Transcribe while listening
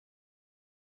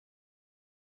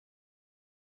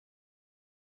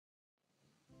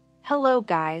Hello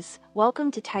guys,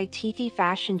 welcome to Taititi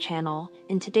Fashion Channel.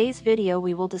 In today's video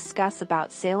we will discuss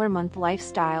about Sailor Moon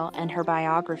lifestyle and her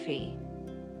biography.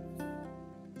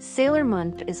 Sailor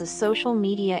Moon is a social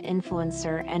media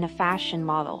influencer and a fashion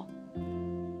model.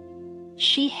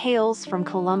 She hails from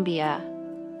Colombia.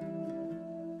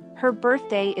 Her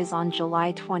birthday is on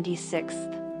July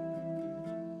 26th.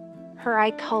 Her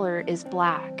eye color is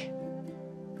black.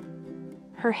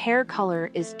 Her hair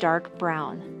color is dark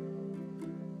brown.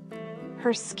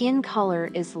 Her skin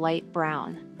color is light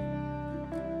brown.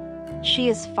 She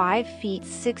is 5 feet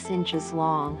 6 inches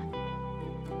long.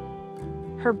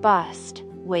 Her bust,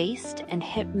 waist, and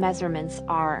hip measurements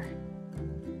are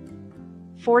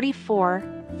 44,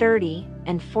 30,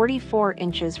 and 44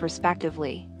 inches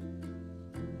respectively.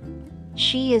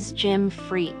 She is gym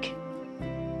freak.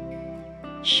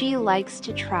 She likes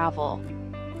to travel.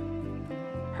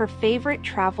 Her favorite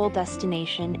travel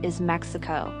destination is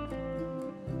Mexico.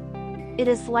 It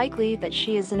is likely that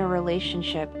she is in a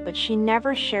relationship, but she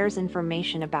never shares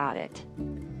information about it.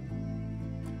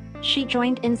 She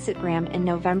joined Instagram in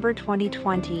November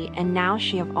 2020 and now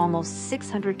she has almost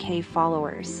 600k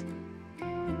followers.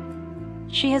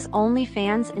 She has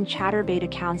OnlyFans and Chatterbait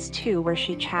accounts too, where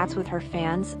she chats with her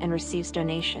fans and receives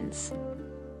donations.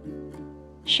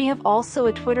 She have also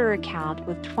a Twitter account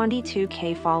with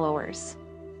 22k followers.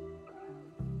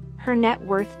 Her net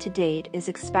worth to date is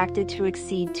expected to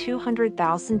exceed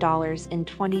 $200,000 in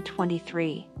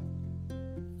 2023.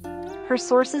 Her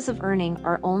sources of earning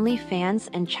are OnlyFans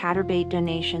and Chatterbait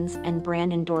donations and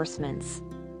brand endorsements.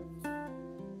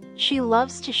 She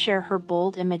loves to share her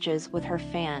bold images with her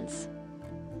fans.